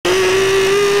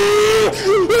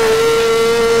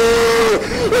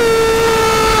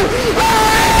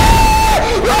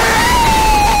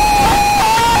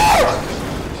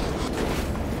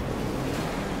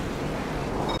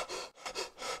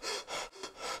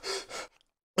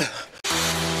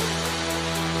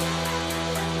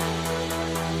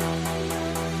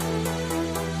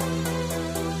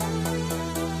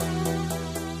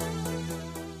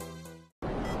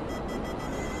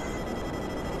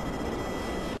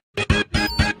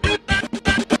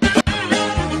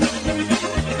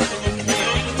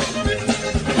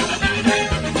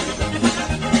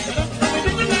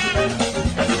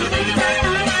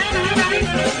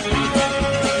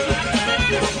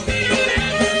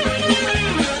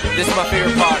This is my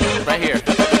favorite part, right here.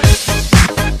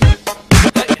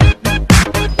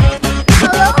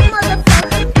 Hello,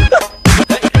 motherfucker.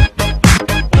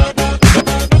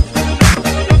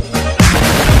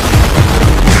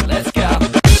 Let's go.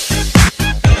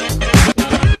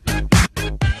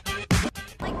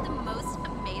 Like the most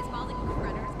amazeballing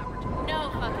critters ever. No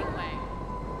fucking way.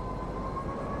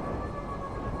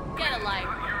 Get a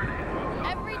life.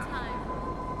 Every time.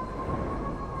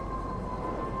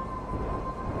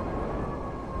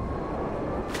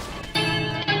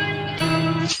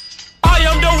 I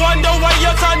am the one, the way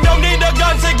your son don't need a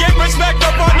gun to get respect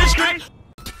up on the street.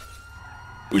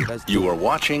 You are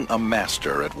watching a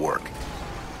master at work.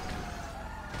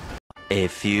 A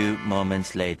few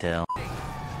moments later. Oh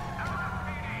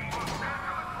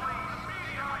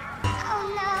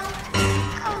no.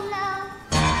 Oh no.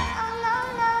 Oh no,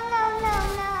 no, no, no,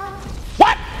 no.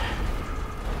 What?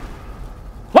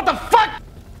 What the fuck?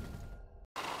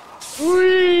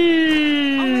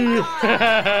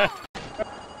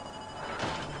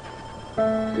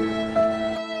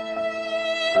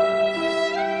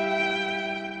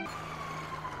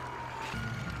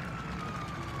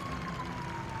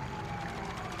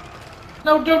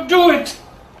 No, don't do it!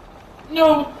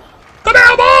 No!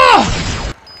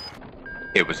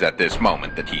 It was at this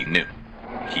moment that he knew.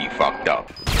 He fucked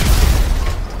up.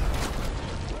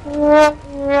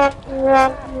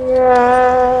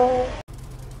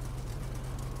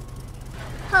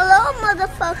 Hello,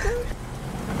 motherfucker.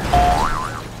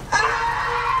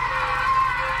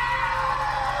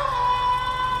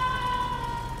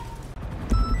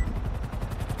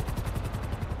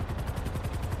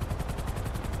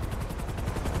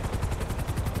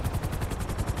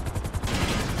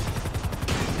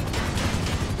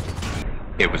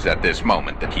 It was at this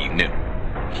moment that he knew.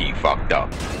 He fucked up.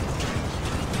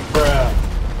 Bruh.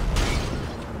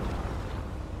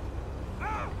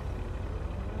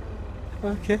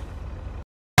 Okay.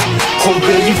 Oh,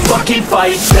 will you fucking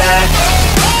fight back?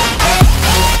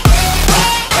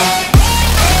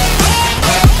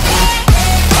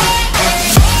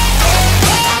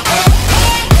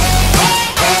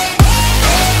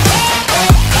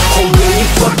 Oh, will you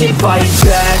fucking fight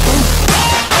back?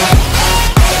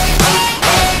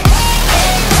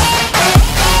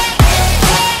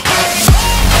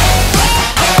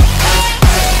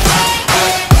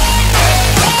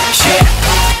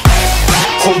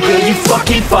 Oh, will you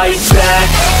fucking fight back?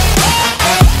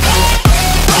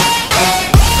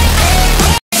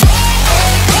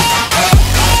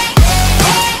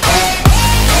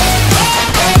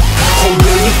 Oh,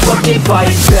 will you fucking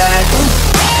fight back?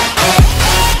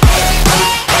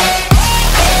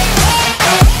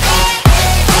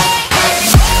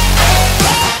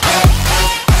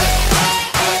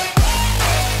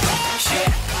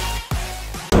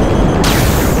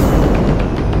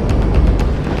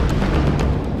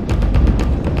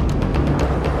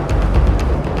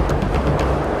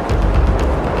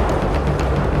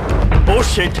 Oh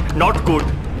shit, not good.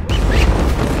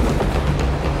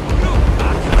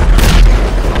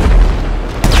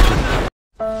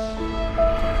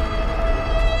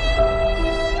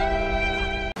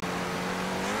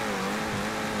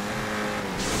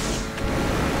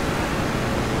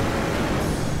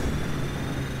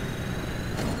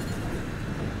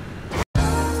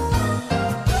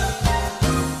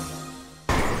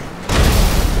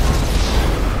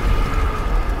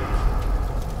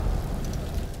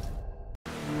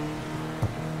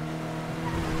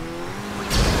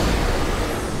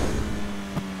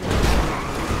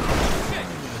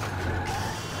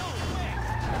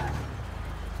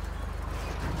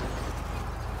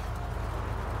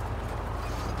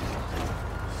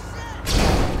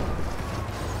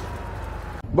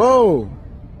 Bro,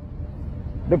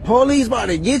 the police about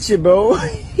to get you, bro.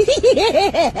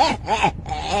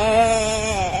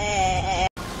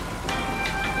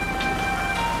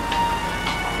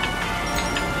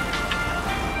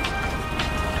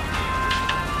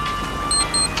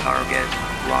 Target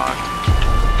locked.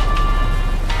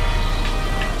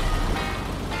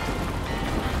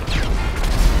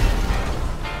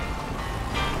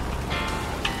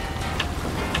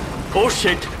 Oh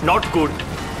shit, not good.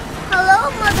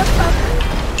 Hello, motherfucker.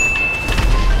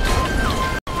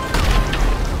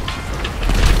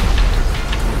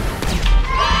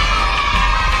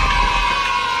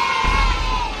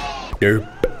 Derp.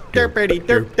 Derpity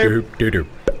derp derp derp.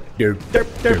 Derp derp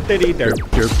derp diddy derp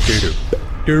derp derp.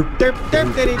 Derp derp derp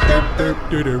diddy derp derp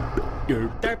derp.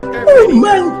 Derp derp derp. Oh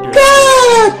my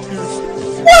god!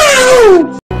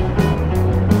 Wow!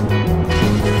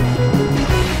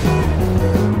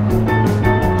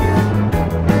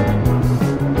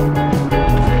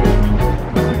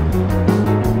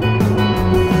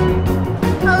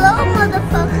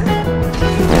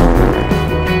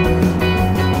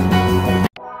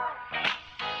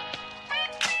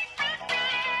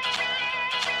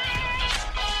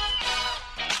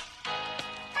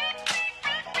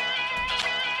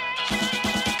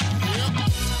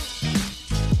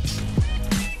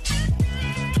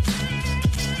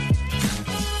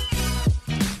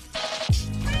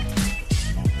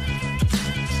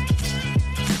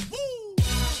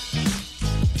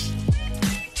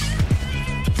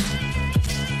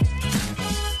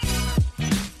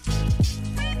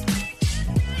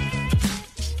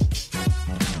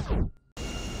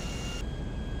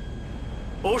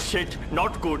 shit,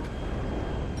 not good.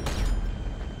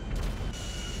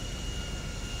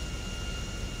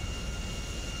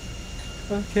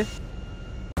 Okay.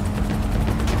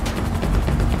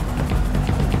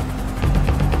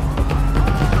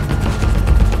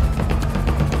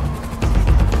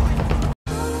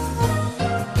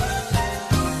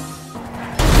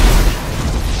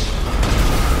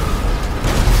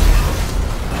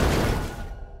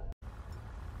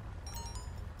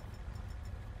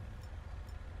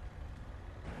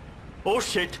 Oh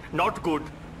shit, not good.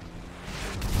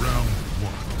 Round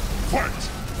one. Fight!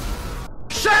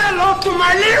 Say hello to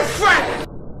my little friend!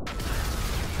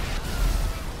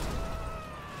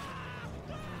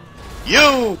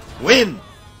 You win!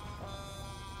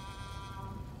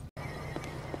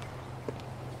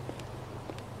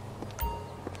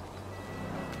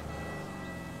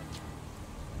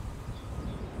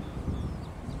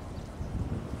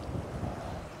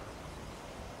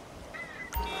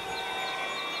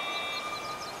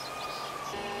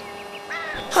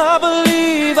 I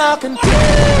believe I can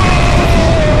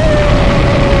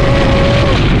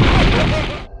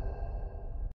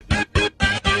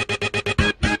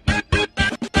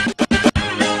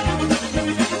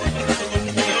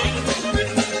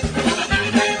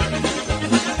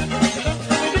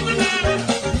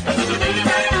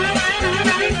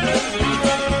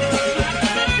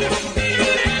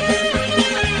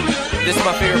This is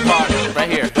my favorite part, right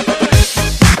here.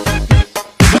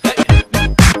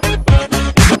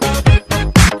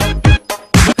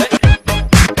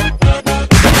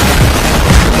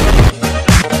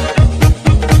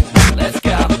 Let's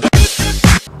go.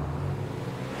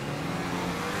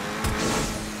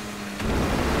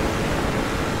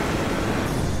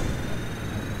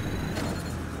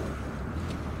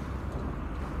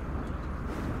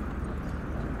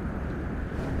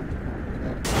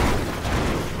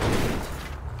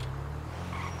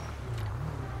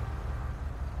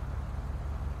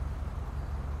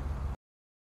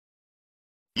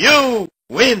 You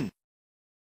win!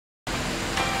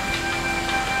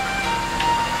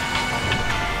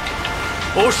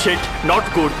 Oh shit, not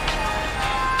good.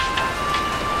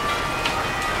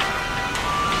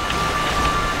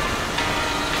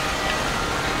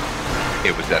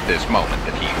 It was at this moment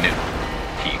that he knew.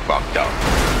 He fucked up.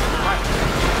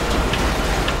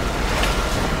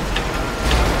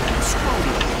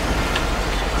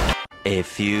 A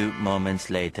few moments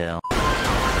later.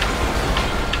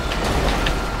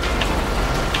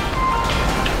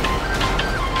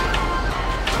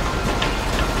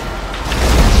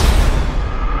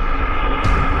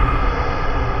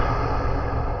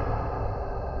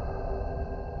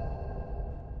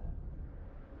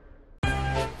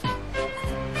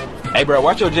 Hey, bro,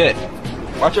 watch your jet.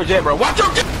 Watch your jet, bro. Watch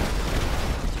your jet!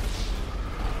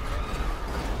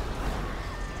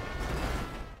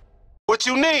 What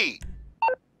you need?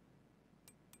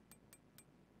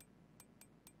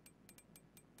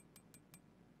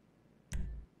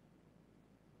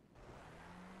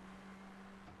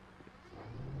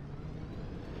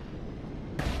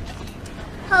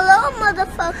 Hello,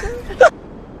 motherfucker.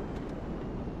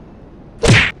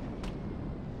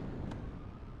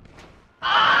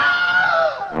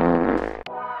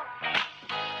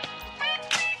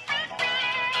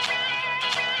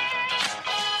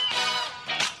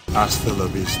 Hasta la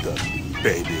vista,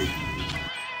 baby.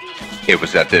 It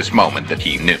was at this moment that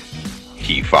he knew.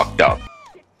 He fucked up.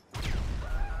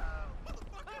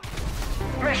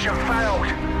 Mission failed.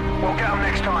 We'll get them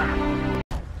next time.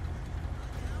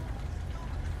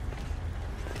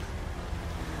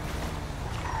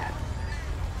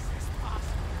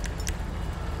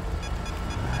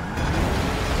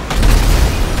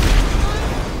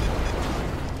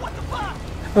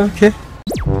 Okay.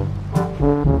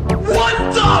 What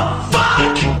the fuck?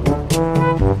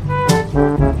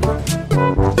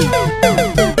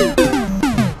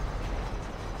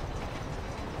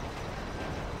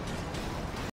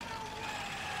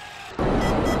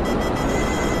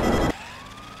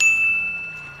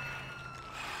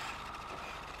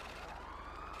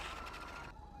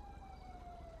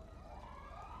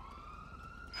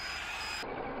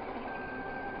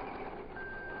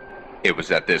 It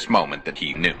was at this moment that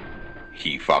he knew.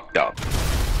 He fucked up.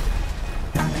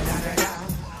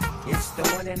 It's the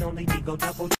one and only Digo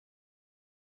Double.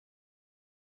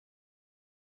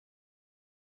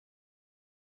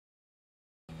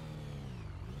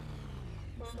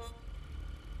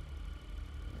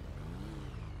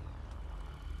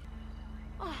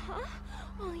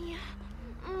 Oh yeah.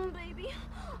 Baby.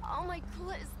 Oh, my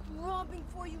clit is throbbing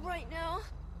for you right now.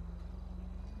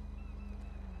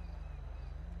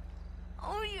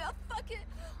 Oh yeah, fuck it.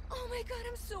 Oh my god,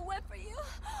 I'm so wet for you.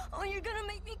 Oh, you're gonna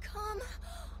make me come.